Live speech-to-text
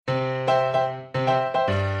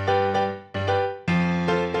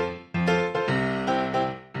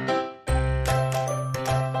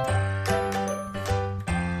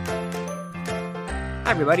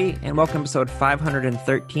everybody, and welcome to episode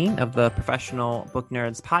 513 of the Professional Book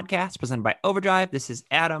Nerds podcast presented by Overdrive. This is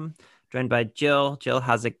Adam, joined by Jill. Jill,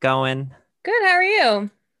 how's it going? Good. How are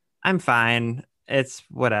you? I'm fine. It's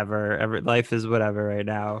whatever. Life is whatever right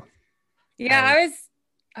now. Yeah, I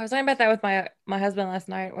was talking about that with my husband last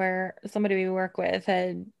night, where somebody we work with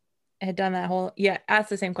had done that whole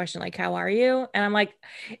asked the same question, like, how are you? And I'm like,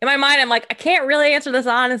 in my mind, I'm like, I can't really answer this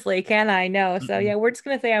honestly, can I? No. So yeah, we're just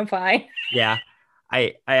gonna say I'm fine. Yeah,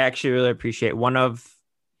 I actually really appreciate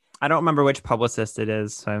I don't remember which publicist it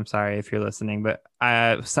is, so I'm sorry if you're listening, but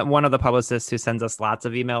one of the publicists who sends us lots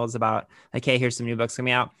of emails about, like, hey, here's some new books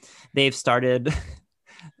coming out. They've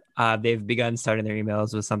begun starting their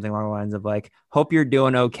emails with something along the lines of like, hope you're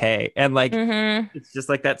doing okay. And like, It's just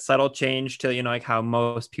like that subtle change to, like how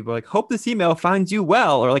most people are like, hope this email finds you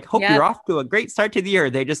well, or like, hope you're off to a great start to the year.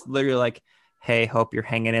 They just literally like, hey, hope you're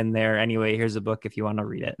hanging in there. Anyway, here's a book if you want to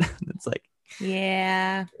read it. It's like,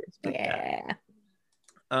 Yeah.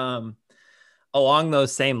 Along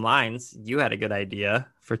those same lines, you had a good idea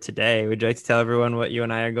for today. Would you like to tell everyone what you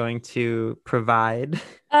and I are going to provide?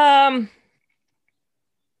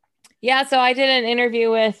 Yeah, so I did an interview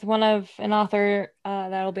with an author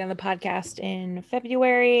that'll be on the podcast in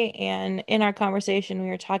February, and in our conversation, we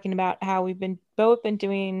were talking about how we've both been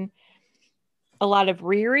doing a lot of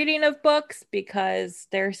rereading of books because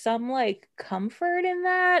there's some like comfort in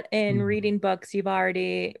that, in reading books you've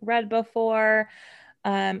already read before.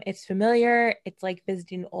 It's familiar. It's like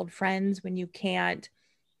visiting old friends when you can't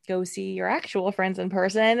go see your actual friends in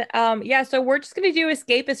person. So we're just gonna do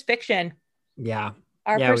escapist fiction. Yeah.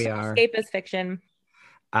 Our Yeah, we personal are. escapist fiction.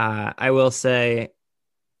 I will say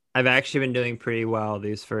I've actually been doing pretty well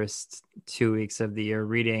these first 2 weeks of the year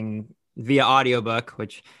reading via audiobook,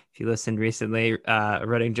 which if you listened recently,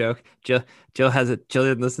 running joke, Jill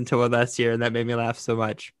didn't listen to one last year, and that made me laugh so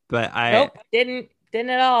much. But Nope, didn't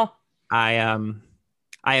at all.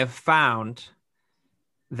 I have found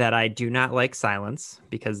that I do not like silence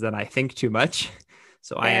because then I think too much.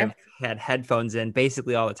 So I have had headphones in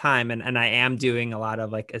basically all the time, and I am doing a lot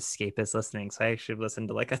of like escapist listening. So I actually listened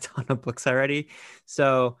to like a ton of books already.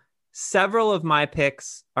 So several of my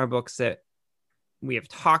picks are books that we have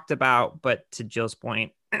talked about, but to Jill's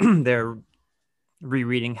point, their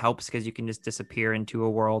rereading helps because you can just disappear into a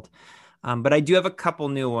world. But I do have a couple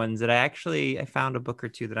new ones that I found a book or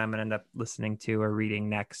two that I'm going to end up listening to or reading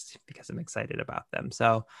next because I'm excited about them.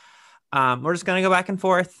 So we're just going to go back and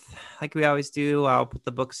forth like we always do. I'll put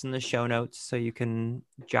the books in the show notes so you can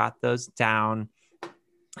jot those down.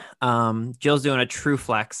 Jill's doing a true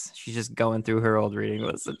flex. She's just going through her old reading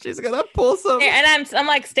list and she's going to pull some. And I'm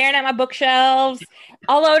like staring at my bookshelves.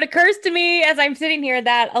 Although it occurs to me as I'm sitting here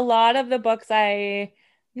that a lot of the books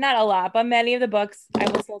not a lot, but many of the books I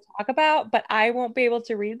will still talk about, but I won't be able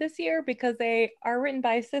to read this year because they are written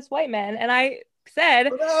by cis white men. And I said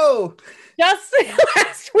just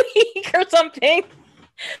last week or something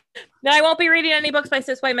that I won't be reading any books by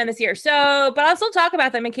cis white men this year. So, but I'll still talk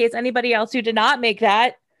about them in case anybody else who did not make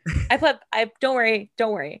that. Don't worry.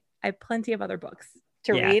 I have plenty of other books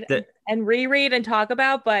to read and reread and talk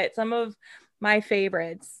about, but some of my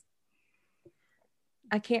favorites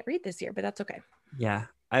I can't read this year, but that's okay. Yeah,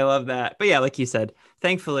 I love that. But yeah, like you said,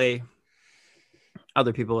 thankfully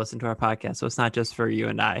other people listen to our podcast, so it's not just for you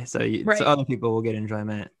and I. So other people will get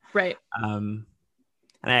enjoyment. Right. And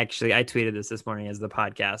I tweeted this morning as the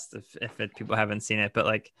podcast if people haven't seen it, but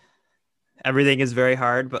like everything is very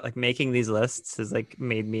hard, but like making these lists has like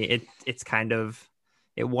made me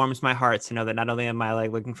it warms my heart to know that not only am I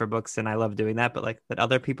like looking for books and I love doing that, but like that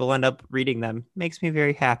other people end up reading them makes me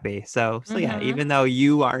very happy. So yeah, even though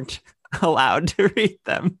you aren't allowed to read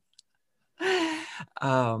them.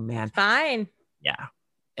 Oh man. Fine. Yeah.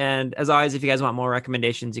 And as always, if you guys want more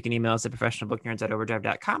recommendations, you can email us at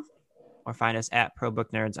professionalbooknerds@overdrive.com or find us at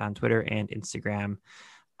ProBookNerds on Twitter and Instagram.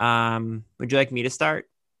 Would you like me to start?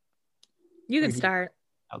 You can start.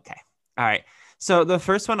 Okay. All right. So the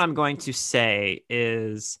first one I'm going to say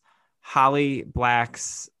is Holly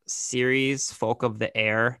Black's series, Folk of the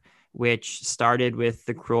Air, which started with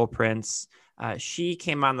The Cruel Prince. She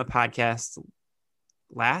came on the podcast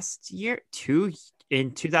last year,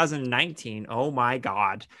 in 2019. Oh my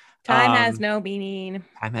God. Time has no meaning.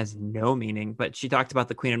 Time has no meaning, but she talked about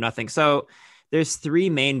the Queen of Nothing. So there's 3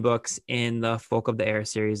 main books in the Folk of the Air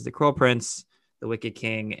series: The Cruel Prince, The Wicked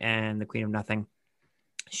King, and The Queen of Nothing.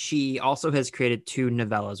 She also has created 2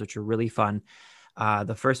 novellas, which are really fun.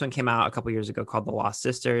 The first one came out a couple years ago called The Lost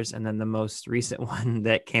Sisters. And then the most recent one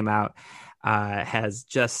that came out has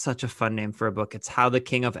just such a fun name for a book. It's How the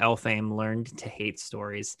King of Elfame Learned to Hate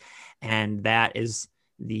Stories. And that is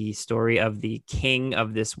the story of the king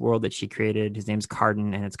of this world that she created. His name's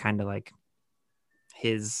Cardan, and it's kind of like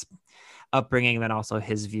his upbringing, and then also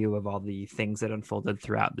his view of all the things that unfolded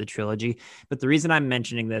throughout the trilogy. But the reason I'm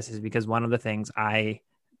mentioning this is because one of the things I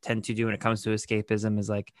tend to do when it comes to escapism is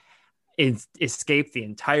like escape the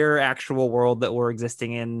entire actual world that we're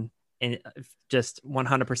existing in just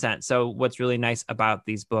 100%. So what's really nice about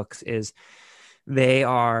these books is they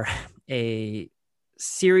are a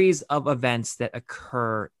series of events that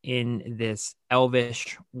occur in this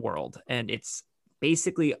elvish world, and it's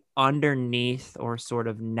basically underneath or sort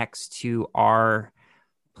of next to our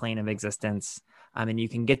plane of existence. And you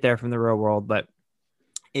can get there from the real world, but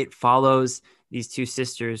it follows these two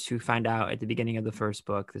sisters who find out at the beginning of the first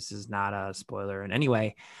book. This is not a spoiler in any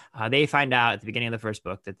way. They find out at the beginning of the first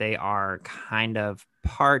book that they are kind of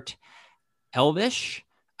part elvish.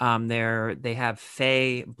 They have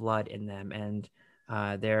Fey blood in them, and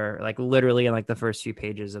they're like literally in like the first few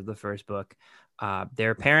pages of the first book.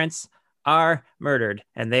 Their parents are murdered,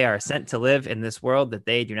 and they are sent to live in this world that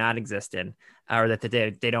they do not exist in, or that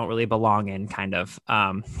they don't really belong in, kind of.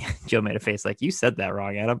 Joe made a face like, you said that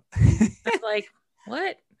wrong, Adam. Like,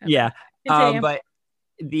 what? Yeah. But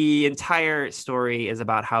the entire story is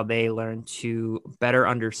about how they learn to better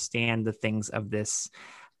understand the things of this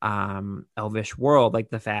elvish world, like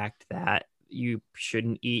the fact that you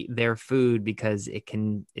shouldn't eat their food because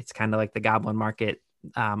it's kind of like the Goblin Market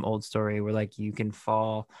old story, where like you can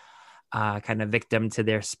fall kind of victim to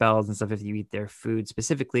their spells and stuff if you eat their food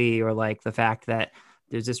specifically, or like the fact that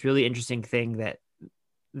there's this really interesting thing that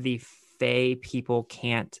the Fae people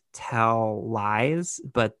can't tell lies,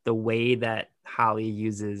 but the way that Holly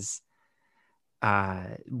uses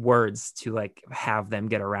words to like have them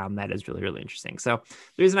get around that is really, really interesting. So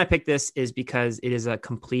the reason I picked this is because it is a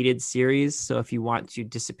completed series. So if you want to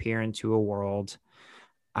disappear into a world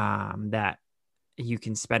that you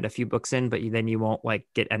can spend a few books in, but then you won't like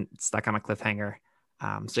get stuck on a cliffhanger.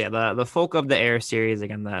 So yeah, the Folk of the Air series,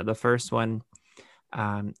 again, the first one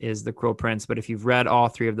is The Cruel Prince. But if you've read all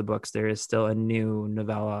three of the books, there is still a new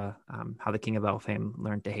novella, How the King of Elfhame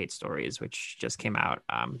Learned to Hate Stories, which just came out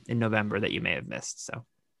in November that you may have missed. So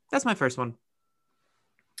that's my first one.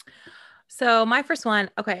 So my first one,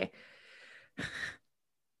 okay.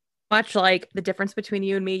 Much like the difference between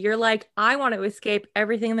you and me, you're like, I want to escape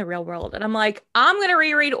everything in the real world. And I'm like, I'm going to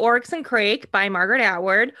reread Oryx and Crake by Margaret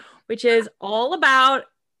Atwood, which is all about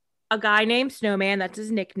a guy named Snowman. That's his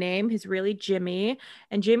nickname. He's really Jimmy.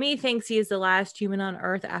 And Jimmy thinks he is the last human on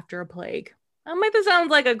Earth after a plague. I'm like, this sounds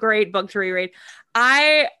like a great book to reread.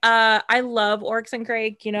 I love Oryx and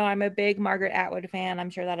Crake. You know, I'm a big Margaret Atwood fan. I'm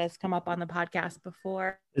sure that has come up on the podcast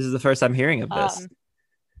before. This is the first I'm hearing of this.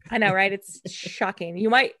 I know, right? It's shocking. You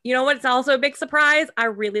know what? It's also a big surprise. I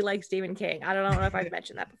really like Stephen King. I don't know if I've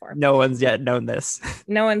mentioned that before. No one's yet known this.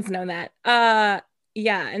 No one's known that.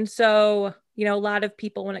 Yeah. And so, you know, a lot of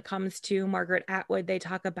people, when it comes to Margaret Atwood, they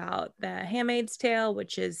talk about The Handmaid's Tale,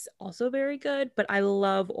 which is also very good, but I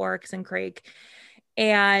love Oryx and Crake.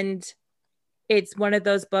 And it's one of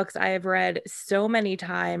those books I have read so many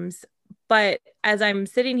times. But as I'm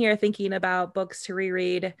sitting here thinking about books to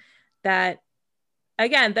reread, that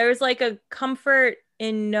again, there's like a comfort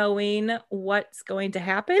in knowing what's going to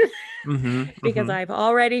happen because I've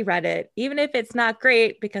already read it, even if it's not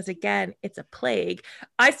great, because again, it's a plague.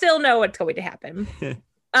 I still know what's going to happen.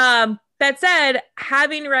 That said,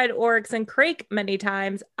 having read Oryx and Crake many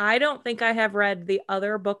times, I don't think I have read the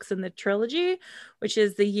other books in the trilogy, which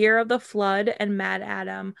is The Year of the Flood and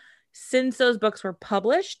MaddAddam, since those books were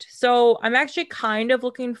published. So I'm actually kind of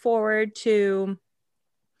looking forward to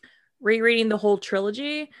rereading the whole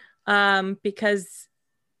trilogy because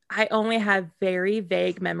I only have very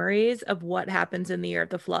vague memories of what happens in The Year of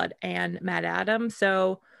the Flood and MaddAddam.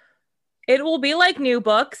 So it will be like new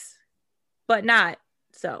books, but not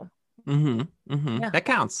so. Yeah. That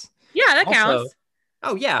counts. Yeah, that counts.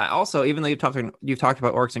 Oh yeah. Also, even though you've talked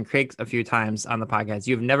about Oryx and Crake a few times on the podcast,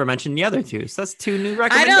 you've never mentioned the other two. So that's two new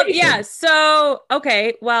recommendations. Yeah. So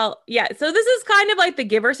okay. Well, yeah. So this is kind of like the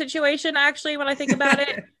Giver situation, actually, when I think about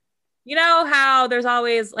it. You know how there's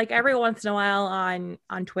always like every once in a while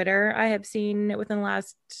on Twitter, I have seen within the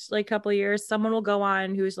last like couple of years, someone will go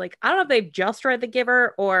on who's like, I don't know if they've just read The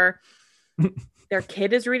Giver or their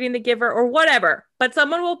kid is reading The Giver or whatever, but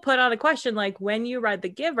someone will put on a question like, when you read The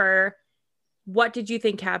Giver, what did you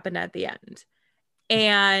think happened at the end?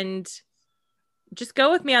 And just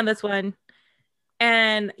go with me on this one.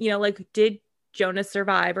 And, you know, like, did Jonas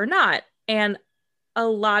survive or not? And a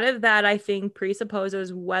lot of that, I think,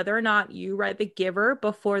 presupposes whether or not you read The Giver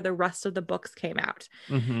before the rest of the books came out.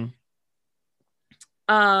 And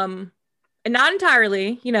not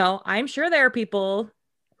entirely, you know, I'm sure there are people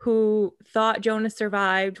who thought Jonas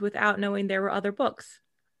survived without knowing there were other books.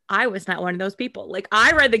 I was not one of those people. Like,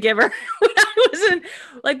 I read The Giver when I was in,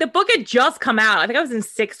 like, the book had just come out. I think I was in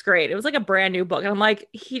 6th grade. It was like a brand new book. And I'm like,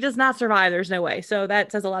 he does not survive. There's no way. So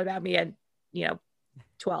that says a lot about me at,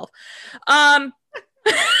 12.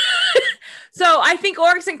 So I think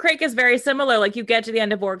Oryx and Crake is very similar. Like, you get to the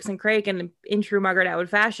end of Oryx and Crake, and in true Margaret Atwood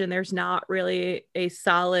fashion, there's not really a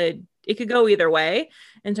solid, it could go either way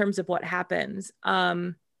in terms of what happens.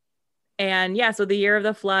 And yeah, so The Year of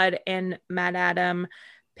the Flood and MaddAddam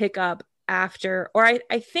pick up after, or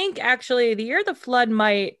I think actually The Year of the Flood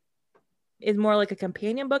is more like a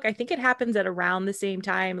companion book. I think it happens at around the same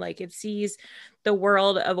time. Like, it sees the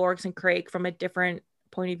world of Oryx and Crake from a different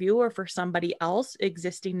point of view, or for somebody else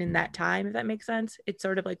existing in that time, if that makes sense. It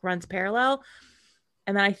sort of like runs parallel.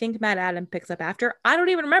 And then I think MaddAddam picks up after. I don't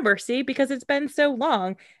even remember, see, because it's been so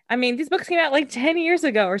long. I mean, these books came out like 10 years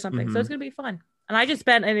ago or something. So it's going to be fun. And I just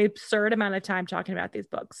spent an absurd amount of time talking about these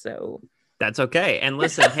books. So that's okay. And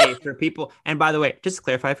listen, hey, for people, and by the way, just to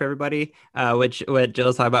clarify for everybody, what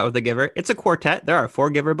Jill's talking about with The Giver, it's a quartet. There are 4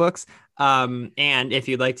 Giver books. And if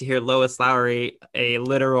you'd like to hear Lois Lowry, a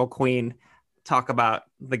literal queen, talk about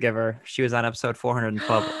The Giver, she was on episode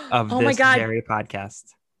 412 of this very podcast.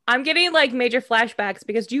 I'm getting like major flashbacks,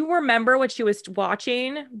 because do you remember what she was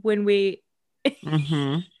watching when we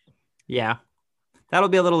Yeah, that'll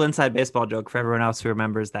be a little inside baseball joke for everyone else who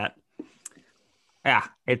remembers that. Yeah,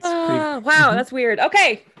 it's wow, that's weird.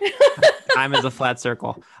 Okay. Time is a flat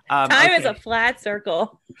circle. Time is a flat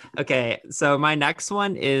circle. Okay, so my next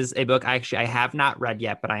one is a book I have not read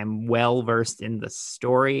yet, but I am well versed in the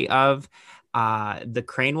story of The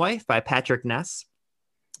Crane Wife by Patrick Ness.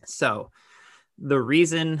 So the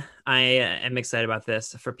reason I am excited about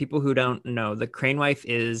this, for people who don't know, The Crane Wife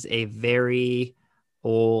is a very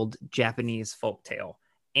old Japanese folktale.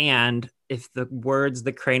 And if the words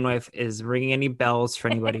The Crane Wife is ringing any bells for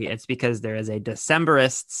anybody, it's because there is a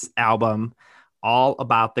Decemberists album all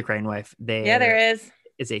about The Crane Wife. There is.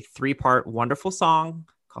 It's a 3-part wonderful song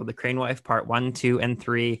called The Crane Wife, part 1, 2, and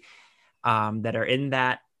 3, that are in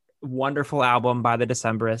that wonderful album by the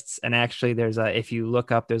Decemberists. And actually, if you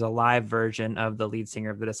look up, there's a live version of the lead singer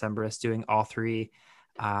of the Decemberists doing all 3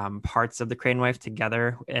 parts of The Crane Wife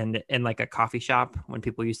together, and in like a coffee shop when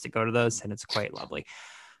people used to go to those, and it's quite lovely.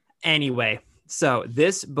 Anyway, so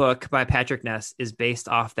this book by Patrick Ness is based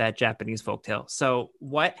off that Japanese folktale. So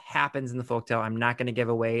what happens in the folktale, I'm not going to give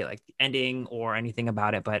away like the ending or anything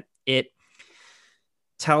about it, but it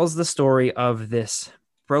tells the story of this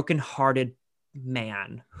brokenhearted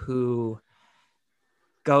man who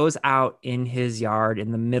goes out in his yard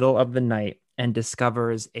in the middle of the night and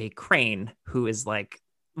discovers a crane who is like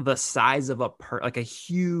the size of like a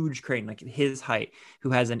huge crane, like his height,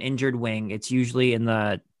 who has an injured wing. It's usually in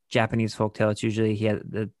the Japanese folktale, it's usually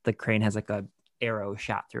the crane has like a arrow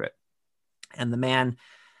shot through it, and the man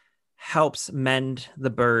helps mend the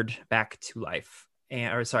bird back to life,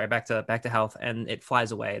 back to health, and it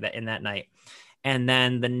flies away in that night. And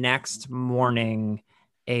then the next morning,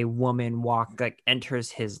 a woman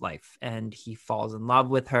enters his life, and he falls in love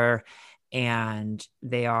with her, and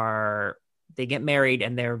they get married,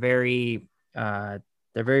 and they're very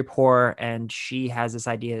poor. And she has this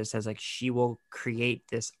idea that says like she will create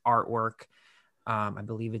this artwork. I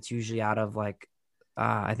believe it's usually out of like,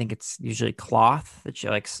 I think it's usually cloth that she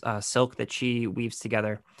silk that she weaves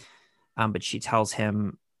together. But she tells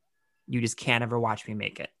him, "You just can't ever watch me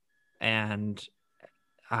make it." And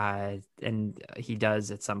he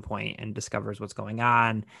does at some point and discovers what's going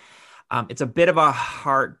on. It's a bit of a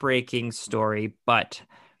heartbreaking story, but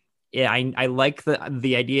yeah, I like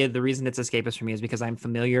the idea. The reason it's escapist for me is because I'm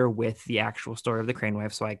familiar with the actual story of The Crane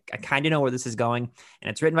Wife. So I kind of know where this is going, and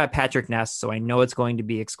it's written by Patrick Ness. So I know it's going to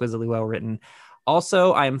be exquisitely well written.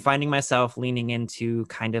 Also, I'm finding myself leaning into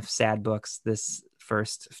kind of sad books this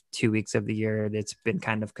first 2 weeks of the year. It's been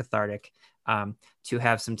kind of cathartic to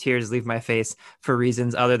have some tears leave my face for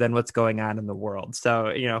reasons other than what's going on in the world. So,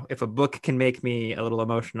 if a book can make me a little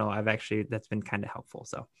emotional, that's been kind of helpful.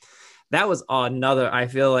 So that was I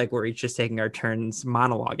feel like we're each just taking our turns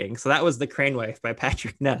monologuing. So that was The Crane Wife by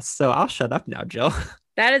Patrick Ness. So I'll shut up now, Jill.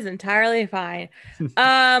 That is entirely fine.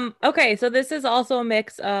 Okay, so this is also a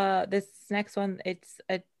mix. This next one, it's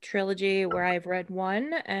a trilogy where I've read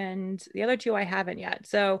one, and the other 2 I haven't yet.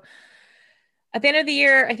 So at the end of the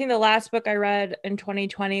year, I think the last book I read in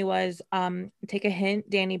 2020 was Take a Hint,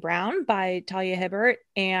 Dani Brown by Talia Hibbert.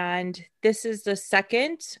 And this is the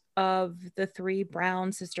second of the 3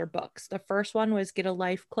 Brown sister books. The first one was Get a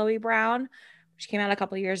Life, Chloe Brown, which came out a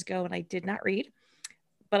couple of years ago and I did not read,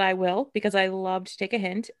 but I will because I loved Take a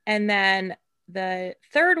Hint. And then the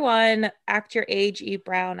third one, Act Your Age, Eve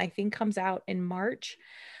Brown, I think comes out in March.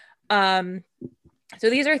 So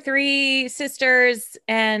these are three sisters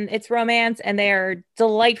and it's romance and they are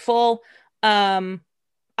delightful. I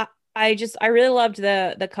really loved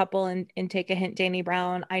the couple in Take a Hint, Dani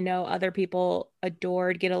Brown. I know other people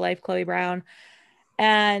adored Get a Life, Chloe Brown.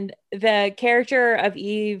 And the character of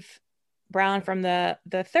Eve Brown from the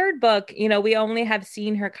third book, you know, we only have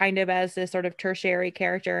seen her kind of as this sort of tertiary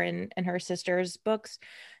character in her sister's books.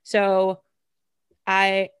 So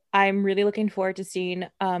I'm really looking forward to seeing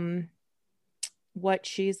what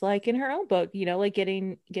she's like in her own book, you know, like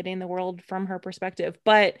getting the world from her perspective.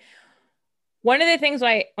 But one of the things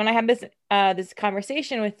when I had this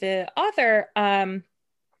conversation with the author,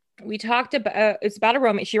 we talked about it's about a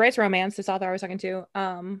romance. She writes romance, this author I was talking to.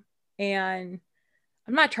 And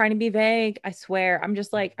I'm not trying to be vague, I swear. I'm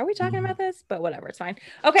just like, are we talking about this? But whatever, it's fine.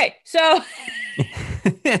 Okay, so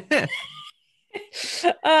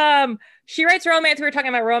she writes romance. We were talking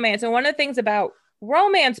about romance, and one of the things about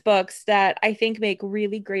romance books that I think make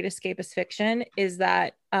really great escapist fiction is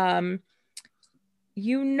that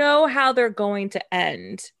you know how they're going to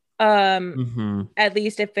end. At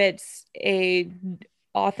least if it's a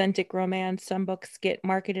authentic romance. Some books get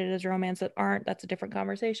marketed as romance that aren't. That's a different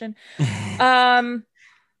conversation.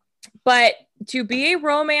 But to be a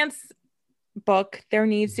romance book, there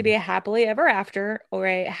needs to be a happily ever after or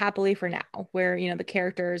a happily for now, where, you know, the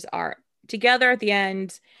characters are together at the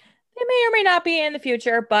end. They may or may not be in the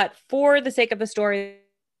future, but for the sake of the story,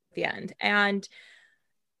 at the end. And,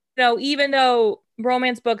 you know, even though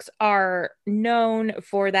romance books are known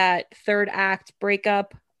for that third act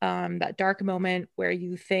breakup, that dark moment where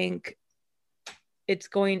you think it's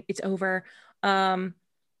over.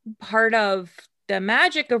 Part of the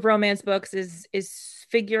magic of romance books is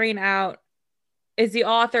the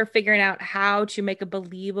author figuring out how to make a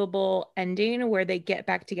believable ending where they get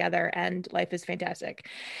back together and life is fantastic.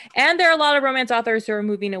 And there are a lot of romance authors who are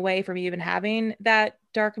moving away from even having that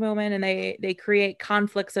dark moment, and they create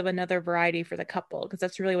conflicts of another variety for the couple, because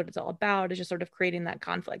that's really what it's all about, is just sort of creating that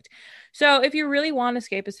conflict. So if you really want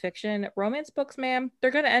escapist fiction, romance books, ma'am,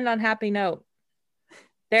 they're going to end on happy note.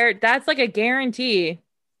 That's like a guarantee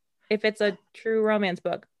if it's a true romance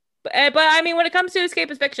book. But I mean, when it comes to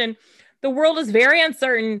escapist fiction, the world is very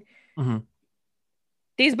uncertain.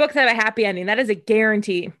 These books have a happy ending. That is a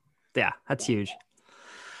guarantee. Yeah, that's huge.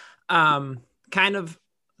 Kind of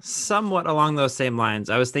somewhat along those same lines,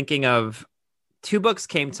 I was thinking of two books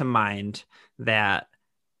came to mind that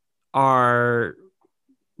are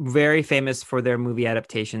very famous for their movie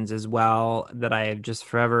adaptations as well, that I have just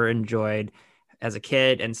forever enjoyed as a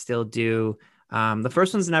kid and still do. The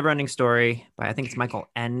first one's Neverending Story, but I think it's Michael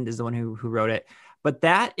Ende is the one who wrote it. But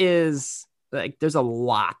that is like, there's a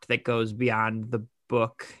lot that goes beyond the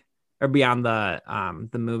book or beyond the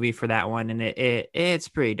movie for that one, and it's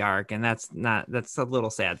pretty dark, and that's a little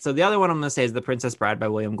sad. So the other one I'm gonna say is The Princess Bride by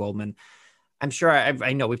William Goldman. I'm sure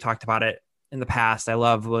I know we've talked about it in the past. I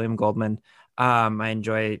love William Goldman. I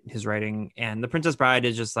enjoy his writing, and The Princess Bride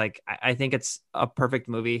is just like, I think it's a perfect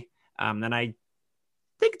movie. And I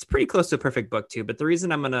think it's pretty close to a perfect book too. But the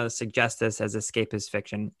reason I'm gonna suggest this as escapist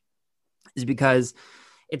fiction is because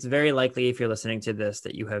it's very likely, if you're listening to this,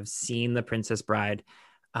 that you have seen The Princess Bride.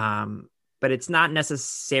 But it's not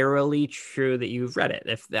necessarily true that you've read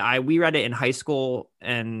it. We read it in high school,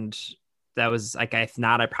 and that was like, if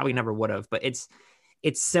not, I probably never would have. But it's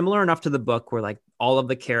similar enough to the book where like all of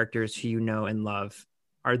the characters who you know and love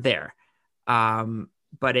are there.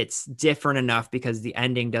 But it's different enough because the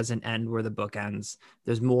ending doesn't end where the book ends.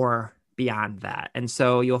 There's more beyond that, and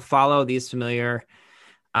so you'll follow these familiar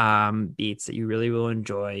beats that you really will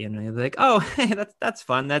enjoy. You know, you'll be like, oh, hey, that's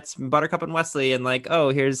fun. That's Buttercup and Wesley, and like, oh,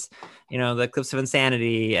 here's, you know, the Cliffs of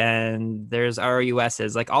Insanity, and there's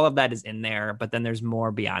RUSs. Like, all of that is in there, but then there's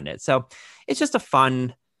more beyond it. So it's just a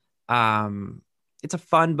fun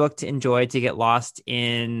book to enjoy, to get lost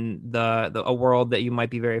in a world that you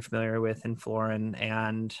might be very familiar with in Florin,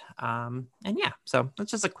 and yeah. So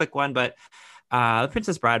that's just a quick one, but The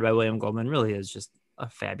Princess Bride by William Goldman really is just a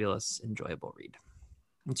fabulous, enjoyable read.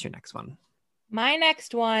 What's your next one? My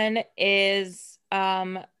next one is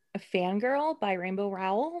Fangirl by Rainbow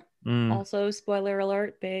Rowell. Also, spoiler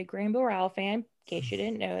alert, big Rainbow Rowell fan, in case you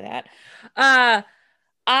didn't know that. I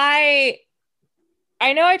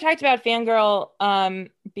know I talked about Fangirl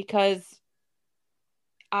because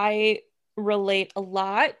I relate a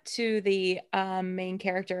lot to the main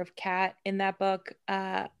character of Kat in that book.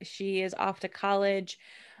 She is off to college.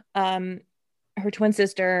 Her twin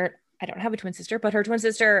sister, I don't have a twin sister, but her twin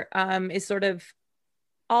sister is sort of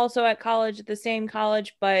also at college, at the same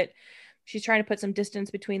college, but she's trying to put some distance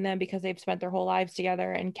between them because they've spent their whole lives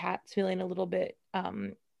together, and Kat's feeling a little bit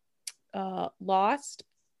lost.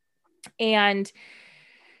 And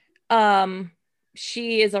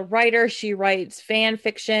she is a writer. She writes fan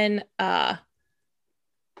fiction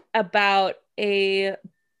about a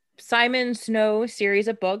Simon Snow series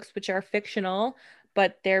of books, which are fictional,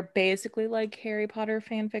 but they're basically like Harry Potter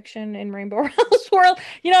fan fiction in Rainbow Rowell's world.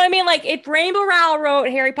 You know what I mean? Like if Rainbow Rowell wrote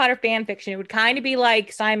Harry Potter fan fiction, it would kind of be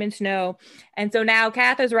like Simon Snow. And so now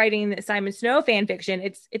Kath is writing Simon Snow fan fiction.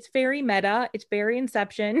 It's very meta. It's very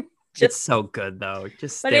Inception. It's so good though.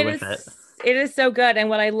 Just stay with it. It is so good. And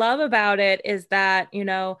what I love about it is that, you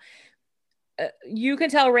know, you can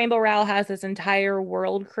tell Rainbow Rowell has this entire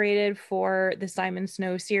world created for the Simon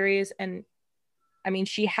Snow series. And I mean,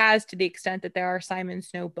 she has, to the extent that there are Simon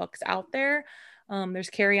Snow books out there.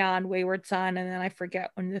 There's Carry On, Wayward Son, and then I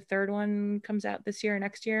forget when the third one comes out this year or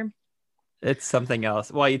next year. It's something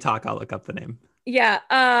else. While you talk, I'll look up the name.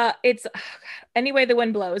 Yeah, it's Anyway the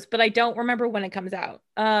Wind Blows, but I don't remember when it comes out.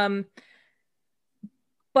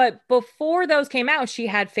 But before those came out, she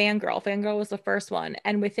had Fangirl. Fangirl was the first one.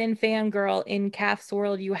 And within Fangirl, in Kath's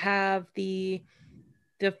world, you have the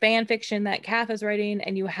fan fiction that Kath is writing,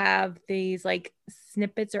 and you have these like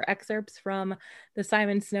snippets or excerpts from the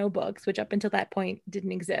Simon Snow books, which up until that point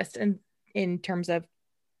didn't exist. And in terms of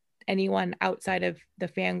anyone outside of the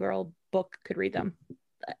Fangirl book could read them.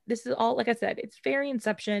 This is all, like I said, it's very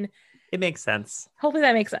Inception. It makes sense. Hopefully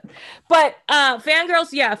that makes sense. But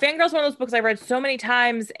Fangirl's one of those books I've read so many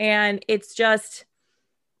times, and it's just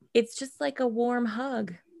like a warm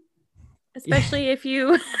hug. Especially if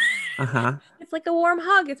you it's like a warm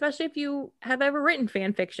hug, especially if you have ever written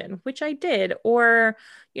fan fiction, which I did. Or,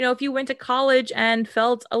 you know, if you went to college and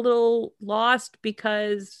felt a little lost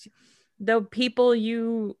because the people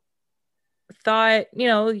you thought, you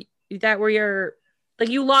know, that were your, like,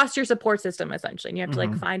 you lost your support system essentially, and you have to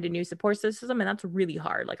like find a new support system, and that's really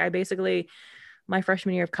hard. Like I basically, my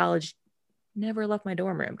freshman year of college, never left my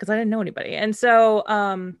dorm room because I didn't know anybody. And so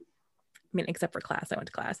I mean, except for class, I went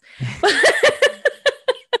to class.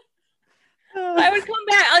 I would come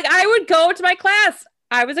back, like I would go to my class.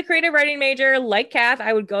 I was a creative writing major like Kath.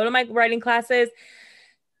 I would go to my writing classes.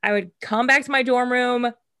 I would come back to my dorm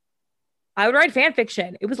room. I would write fan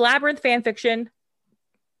fiction. It was Labyrinth fan fiction.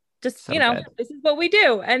 Just, so, you know, this is what we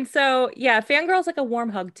do. And so, yeah, Fangirl's like a warm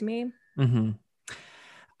hug to me.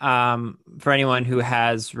 For anyone who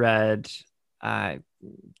has read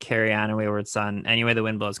Carry On and Wayward Son, Anyway the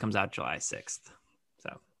Wind Blows comes out July 6th.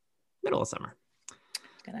 So, middle of summer.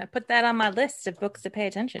 Gonna put that on my list of books to pay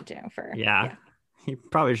attention to for. Yeah. You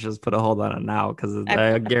probably should just put a hold on it now because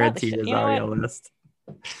I guarantee there's already a list.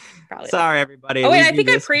 Probably. Sorry, everybody. Oh, wait, I think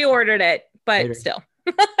I pre-ordered it, but later. Still.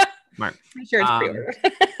 Smart. I'm sure it's pre-ordered.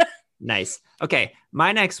 Nice. Okay.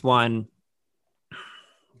 My next one,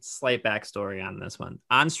 slight backstory on this one.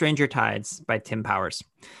 On Stranger Tides by Tim Powers.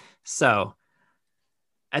 So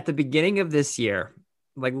at the beginning of this year,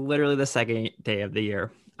 like literally the second day of the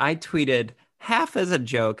year, I tweeted half as a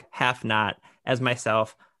joke, half not, as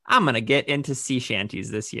myself, I'm going to get into sea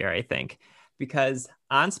shanties this year, I think, because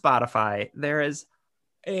on Spotify, there is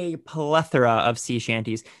a plethora of sea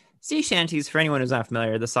shanties. Sea shanties, for anyone who's not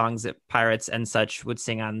familiar, the songs that pirates and such would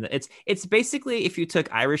sing on. It's basically if you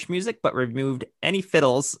took Irish music but removed any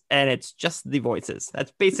fiddles and it's just the voices.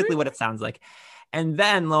 That's basically what it sounds like. And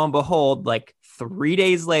then, lo and behold, like 3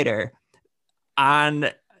 days later,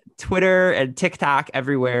 on Twitter and TikTok,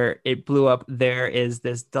 everywhere, it blew up. There is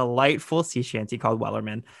this delightful sea shanty called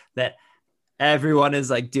Wellerman that everyone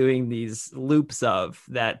is like doing these loops of,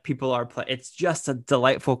 that people are playing. It's just a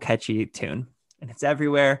delightful, catchy tune. And it's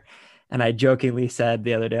everywhere. And I jokingly said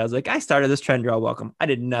the other day, I was like, I started this trend, you're all welcome. I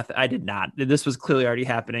did nothing. I did not. This was clearly already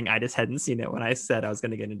happening. I just hadn't seen it when I said I was going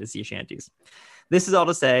to get into sea shanties. This is all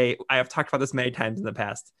to say, I have talked about this many times in the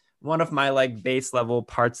past. One of my like base level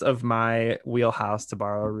parts of my wheelhouse, to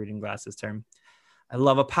borrow a reading glasses term. I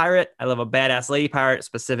love a pirate. I love a badass lady pirate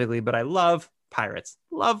specifically, but I love pirates.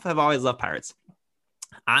 Have always loved pirates.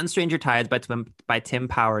 On Stranger Tides by Tim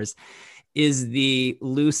Powers is the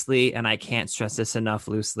loosely, and I can't stress this enough,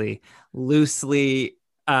 loose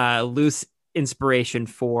inspiration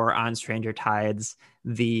for On Stranger Tides,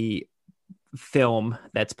 the film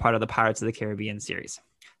that's part of the Pirates of the Caribbean series.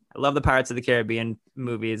 I love the Pirates of the Caribbean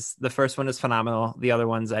movies. The first one is phenomenal. The other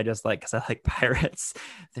ones I just like because I like pirates.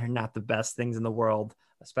 They're not the best things in the world,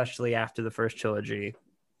 especially after the first trilogy.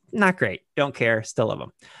 Not great. Don't care. Still love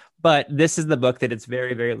them. But this is the book that it's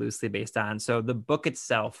very, very loosely based on. So the book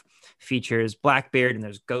itself features Blackbeard, and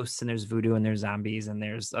there's ghosts, and there's voodoo, and there's zombies, and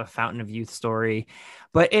there's a Fountain of Youth story.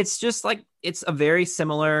 But it's just like, it's a very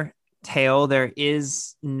similar tale. There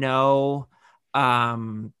is no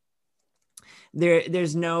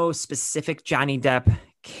there's no specific Johnny Depp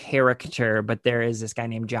character, but there is this guy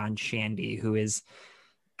named John Shandy who is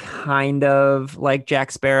kind of like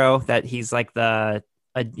Jack Sparrow, that he's like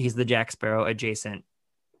he's the Jack Sparrow adjacent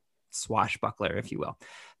swashbuckler, if you will.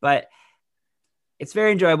 But it's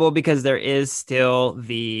very enjoyable because there is still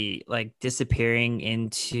the like disappearing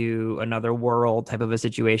into another world type of a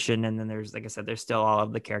situation. And then there's, like I said, there's still all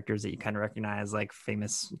of the characters that you kind of recognize, like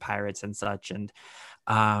famous pirates and such. And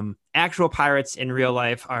actual pirates in real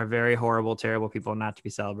life are very horrible, terrible people, not to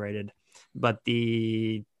be celebrated. But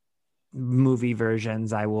the movie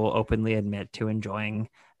versions, I will openly admit to enjoying.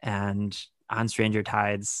 And On Stranger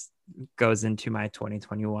Tides goes into my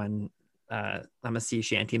 2021. I'm a sea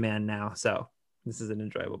shanty man now, so this is an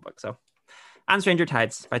enjoyable book. So On Stranger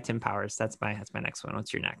Tides by Tim Powers. That's my next one.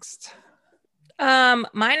 What's your next? My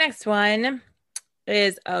next one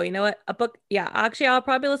is, you know what? A book. Yeah, actually I'll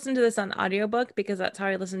probably listen to this on audiobook because that's how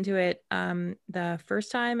I listened to it the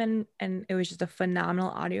first time, and it was just a phenomenal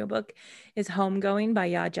audiobook. Is Homegoing by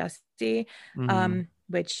Yaa Gyasi.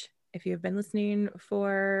 Which, if you've been listening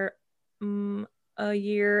for a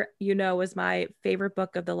year, you know, was my favorite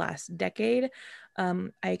book of the last decade.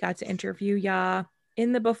 I got to interview Yaa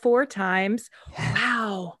in the before times.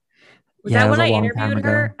 Wow. Was that when I interviewed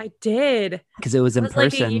her? I did. Because it was in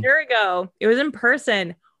person. Like a year ago. It was in person.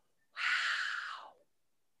 Wow.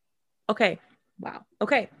 Okay. Wow.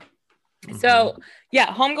 Okay. So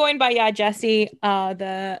yeah, Homegoing by Yaa Gyasi.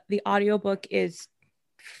 The audiobook is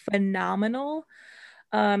phenomenal.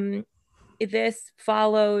 This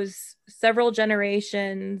follows several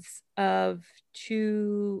generations of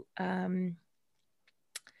two, I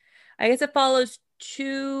guess it follows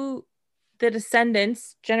generations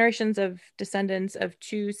of descendants of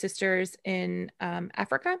two sisters in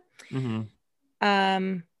Africa.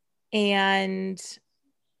 And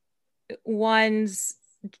one's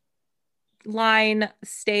line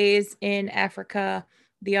stays in Africa.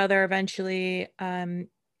 The other eventually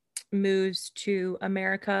moves to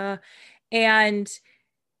America. And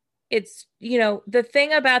it's, you know, the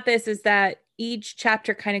thing about this is that each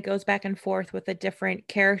chapter kind of goes back and forth with a different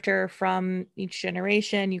character from each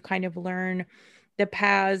generation. You kind of learn the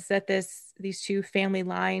paths that these two family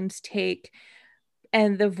lines take,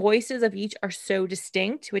 and the voices of each are so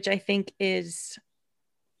distinct, which I think is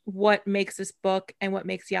what makes this book and what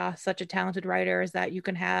makes Yaa such a talented writer, is that you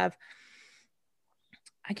can have,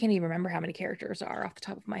 I can't even remember how many characters are off the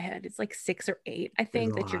top of my head. It's like 6 or 8, I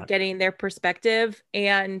think, that you're getting their perspective,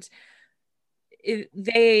 and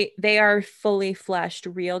they are fully fleshed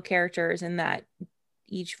real characters, in that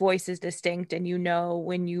each voice is distinct, and you know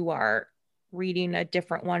when you are reading a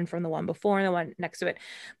different one from the one before and the one next to it.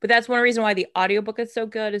 But that's one reason why the audiobook is so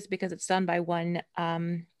good, is because it's done by one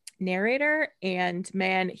narrator, and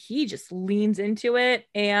man, he just leans into it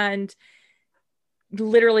and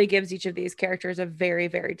literally gives each of these characters a very,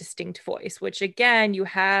 very distinct voice, which again, you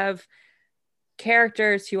have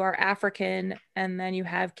characters who are African, and then you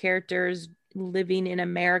have characters living in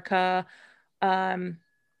America. And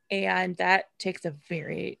that takes a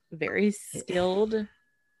very, very skilled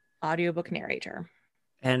audiobook narrator.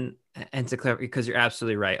 And to clarify, because you're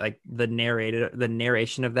absolutely right, like the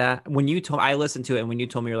narration of that, I listened to it, and when you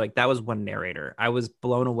told me, you're like, that was one narrator, I was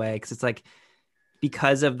blown away, because it's like,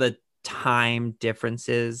 because of the time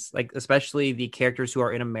differences, like especially the characters who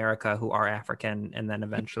are in America who are African and then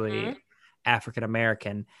eventually African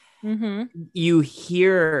American, you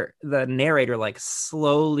hear the narrator like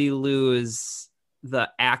slowly lose the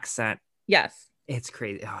accent. Yes, it's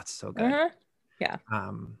crazy. Oh, it's so good. Yeah.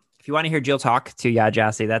 If you want to hear Jill talk to Yaa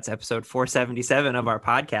Gyasi, that's episode 477 of our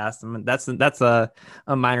podcast. I mean, that's a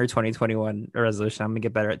minor 2021 resolution. I'm gonna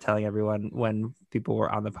get better at telling everyone when people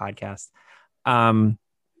were on the podcast.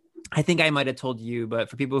 I think I might have told you, but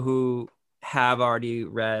for people who have already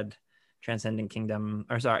read Transcendent Kingdom,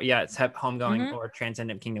 it's Homegoing or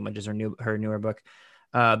Transcendent Kingdom, which is her newer book.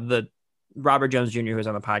 The Robert Jones Jr., who was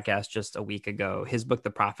on the podcast just a week ago, his book,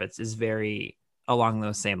 The Prophets, is very along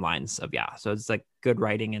those same lines of Yaa. So it's like good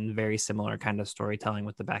writing and very similar kind of storytelling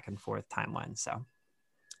with the back and forth timeline. So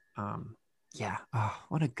yeah. Oh,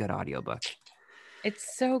 what a good audiobook.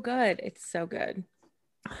 It's so good. It's so good.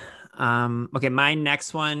 Okay, my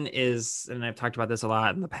next one is, and I've talked about this a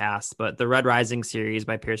lot in the past, but the Red Rising series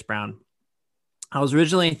by Pierce Brown. I was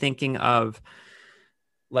originally thinking of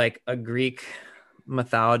like a Greek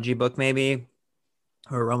mythology book, maybe,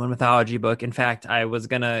 or a Roman mythology book. In fact, I was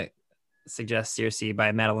gonna suggest Circe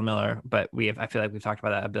by Madeline Miller, but I feel like we've talked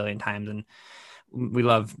about that a billion times, and we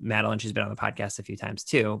love Madeline. She's been on the podcast a few times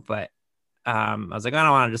too, but I was like, I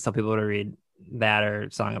don't want to just tell people to read that or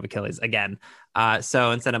Song of Achilles again.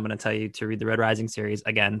 So instead, I'm going to tell you to read the Red Rising series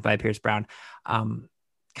again by Pierce Brown.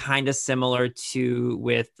 Kind of similar to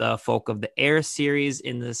with the Folk of the Air series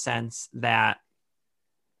in the sense that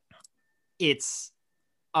it's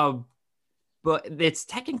but it's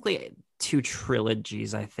technically two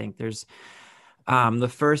trilogies. I think there's the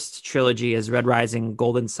first trilogy is Red Rising,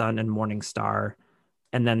 Golden Sun, and Morning Star.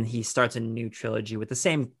 And then he starts a new trilogy with the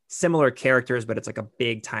same similar characters, but it's like a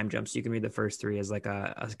big time jump. So you can read the first three as like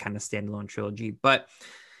a kind of standalone trilogy. But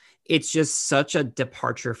it's just such a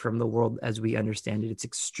departure from the world as we understand it. It's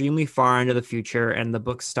extremely far into the future. And the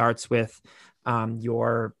book starts with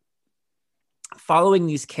your following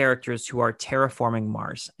these characters who are terraforming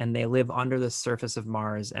Mars, and they live under the surface of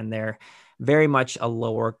Mars, and they're very much a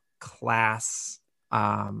lower class.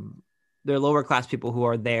 They're lower class people who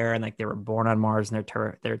are there, and like they were born on Mars, and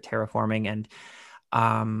they're terraforming,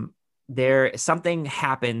 and there something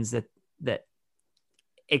happens that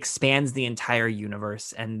expands the entire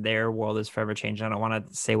universe, and their world is forever changed. I don't want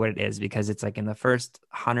to say what it is because it's like in the first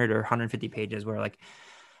 100 or 150 pages where like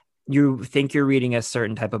you think you're reading a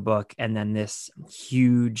certain type of book, and then this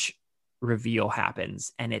huge reveal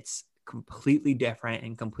happens, and it's completely different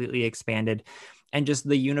and completely expanded, and just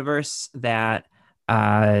the universe that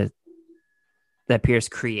Pierce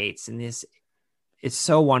creates in this is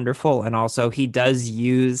so wonderful. And also he does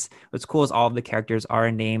use, what's cool is all of the characters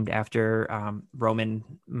are named after Roman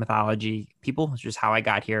mythology people, which is how I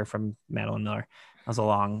got here from Madeline Miller. That was a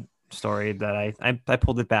long story that I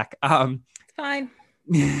pulled it back. It's fine.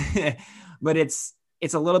 But it's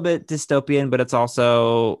a little bit dystopian, but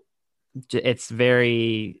it's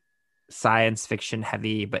very science fiction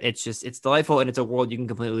heavy, but it's delightful, and it's a world you can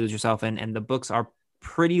completely lose yourself in. And the books are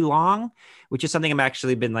pretty long, which is something I'm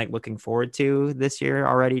actually been like looking forward to this year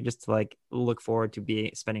already, just to like look forward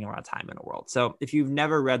to spending a lot of time in a world. So if you've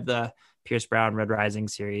never read the Pierce Brown Red Rising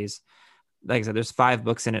series, like I said, there's 5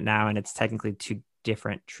 books in it now, and it's technically 2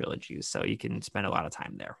 different trilogies, so you can spend a lot of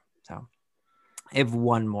time there. So I have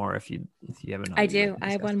one more if you have another. I do.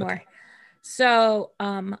 I have one more. So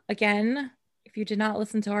again, if you did not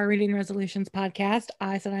listen to our reading resolutions podcast,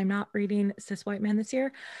 I said I'm not reading Cis White Man this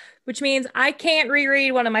year, which means I can't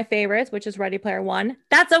reread one of my favorites, which is Ready Player One.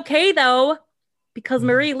 That's okay though, because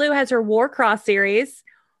Marie Lu has her Warcross series,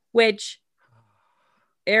 which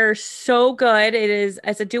are so good.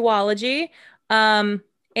 It's a duology, and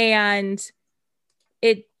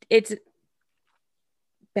it's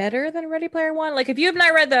better than Ready Player One. Like if you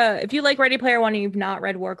like Ready Player One and you've not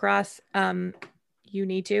read Warcross, you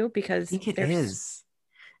need to, because I think it is.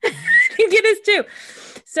 I think it is too.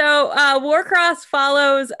 So Warcross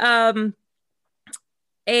follows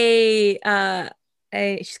she's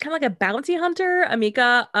kind of like a bounty hunter,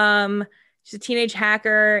 Amika. She's a teenage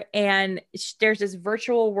hacker, and there's this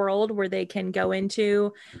virtual world where they can go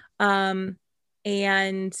into, and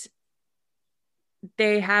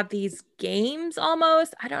they have these games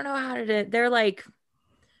almost. I don't know how to do it. They're like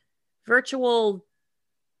virtual.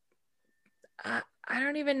 I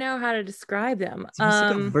don't even know how to describe them. It's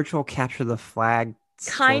like a virtual capture the flag.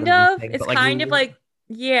 Kind of. Thing, it's kind of like,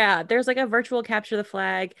 yeah, there's like a virtual capture the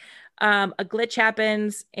flag. A glitch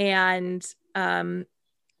happens, and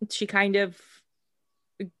she kind of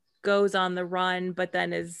goes on the run, but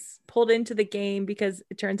then is pulled into the game because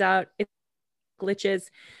it turns out it glitches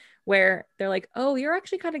where they're like, oh, you're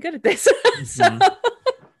actually kind of good at this. So,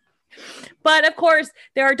 but of course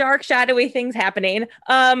there are dark, shadowy things happening.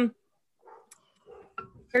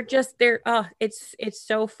 It's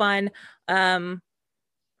so fun.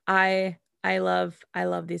 I love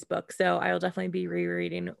these books, so I will definitely be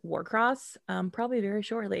rereading Warcross probably very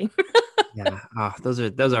shortly. Yeah, those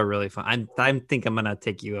are really fun. I think I'm gonna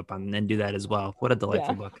take you up on and do that as well. What a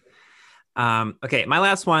delightful book. Okay, my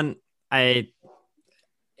last one.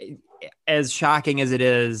 As shocking as it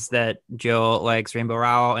is that Jill likes Rainbow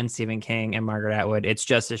Rowell and Stephen King and Margaret Atwood, it's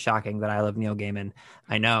just as shocking that I love Neil Gaiman.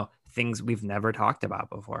 I know, things we've never talked about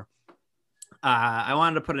before. I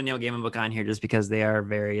wanted to put a Neil Gaiman book on here just because they are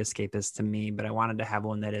very escapist to me, but I wanted to have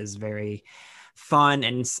one that is very fun,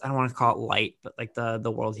 and I don't want to call it light, but like the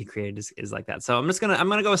world he created is like that. So I'm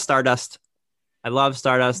gonna go with Stardust. I love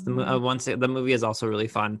Stardust. The movie is also really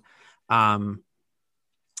fun.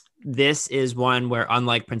 This is one where,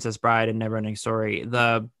 unlike Princess Bride and Neverending Story,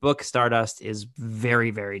 the book Stardust is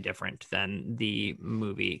very, very different than the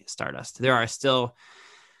movie Stardust. There are still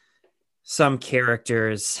some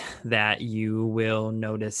characters that you will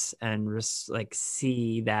notice and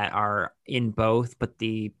see that are in both, but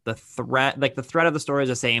the thread of the story is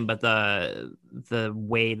the same, but the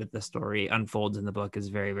way that the story unfolds in the book is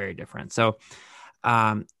very, very different. So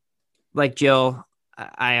like Jill,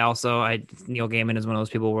 Neil Gaiman is one of those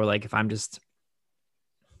people where like if I'm just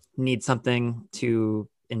need something to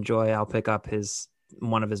enjoy, I'll pick up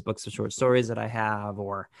one of his books of short stories that I have,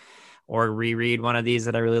 or reread one of these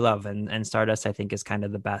that I really love. And Stardust, I think, is kind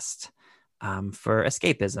of the best for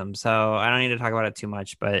escapism. So I don't need to talk about it too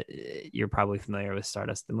much, but you're probably familiar with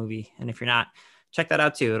Stardust, the movie. And if you're not, check that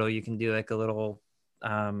out too. You can do like a little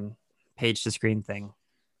page to screen thing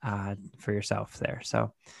for yourself there.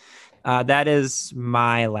 So that is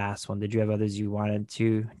my last one. Did you have others you wanted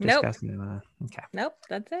to discuss? Nope. Okay. Nope,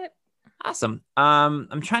 that's it. Awesome.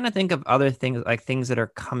 I'm trying to think of other things, like things that are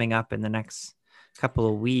coming up in the next couple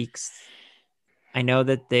of weeks. I know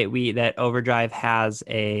that that Overdrive has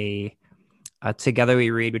a Together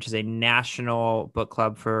We Read, which is a national book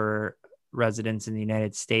club for residents in the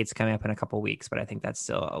United States, coming up in a couple of weeks, but I think that's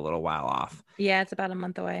still a little while off. Yeah, it's about a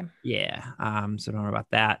month away. Yeah. So don't worry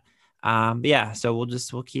about that. But yeah, so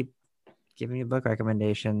we'll keep giving you book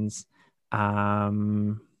recommendations.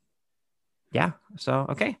 Yeah. So,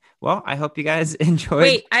 okay. Well, I hope you guys enjoyed.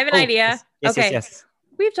 Wait, I have an idea. Yes, okay. Yes.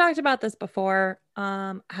 We've talked about this before,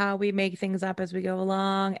 how we make things up as we go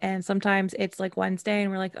along. And sometimes it's like Wednesday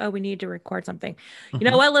and we're like, oh, we need to record something. You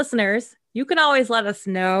know what, listeners? You can always let us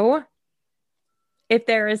know if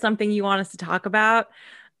there is something you want us to talk about.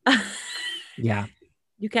 Yeah.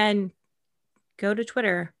 You can go to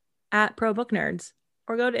Twitter at ProBookNerds,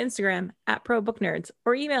 or go to Instagram at ProBookNerds,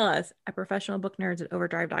 or email us at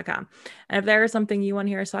professionalbooknerds@overdrive.com. And if there is something you want to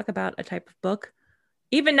hear us talk about, a type of book,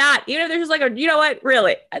 even if there's just like you know what,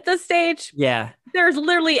 really, at this stage, yeah, there's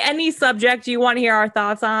literally any subject you want to hear our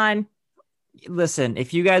thoughts on. Listen,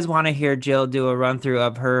 if you guys want to hear Jill do a run through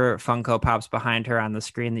of her Funko Pops behind her on the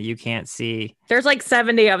screen that you can't see, there's like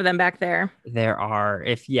 70 of them back there. There are.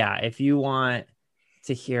 If you want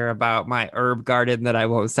to hear about my herb garden that I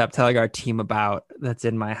won't stop telling our team about, that's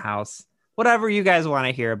in my house, whatever you guys want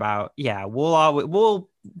to hear about, yeah, we'll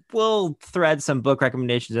thread some book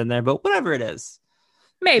recommendations in there, but whatever it is.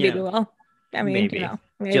 Maybe we will. I mean, maybe.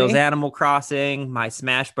 Maybe. Jill's Animal Crossing, my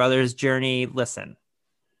Smash Brothers journey. Listen,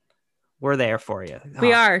 we're there for you.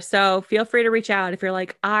 We are. So feel free to reach out if you're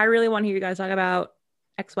like, I really want to hear you guys talk about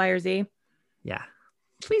X, Y, or Z. Yeah,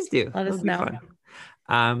 please do. Let us know.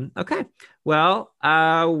 Okay. Well,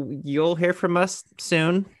 you'll hear from us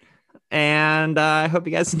soon. And I hope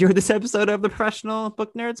you guys enjoyed this episode of the Professional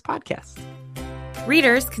Book Nerds podcast.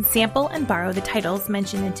 Readers can sample and borrow the titles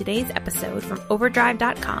mentioned in today's episode from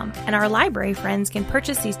overdrive.com, and our library friends can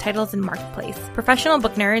purchase these titles in Marketplace. Professional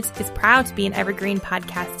Book Nerds is proud to be an Evergreen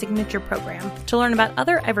Podcast signature program. To learn about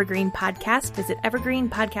other Evergreen podcasts, visit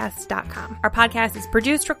evergreenpodcasts.com. Our podcast is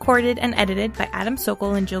produced, recorded, and edited by Adam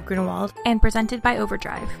Sokol and Jill Grunewald, and presented by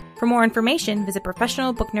Overdrive. For more information, visit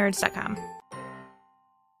professionalbooknerds.com.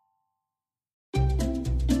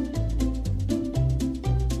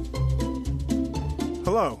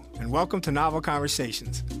 Hello, and welcome to Novel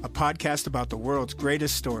Conversations, a podcast about the world's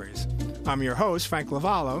greatest stories. I'm your host, Frank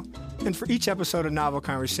Lavallo, and for each episode of Novel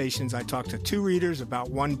Conversations, I talk to two readers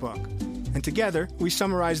about one book. And together, we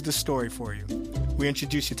summarize the story for you. We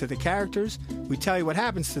introduce you to the characters, we tell you what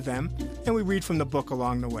happens to them, and we read from the book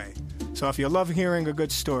along the way. So if you love hearing a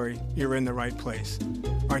good story, you're in the right place.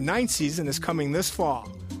 Our 9th season is coming this fall.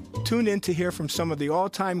 Tune in to hear from some of the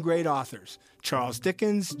all-time great authors, Charles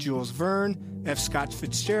Dickens, Jules Verne, F. Scott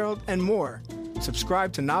Fitzgerald, and more.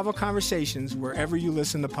 Subscribe to Novel Conversations wherever you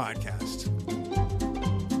listen to podcasts.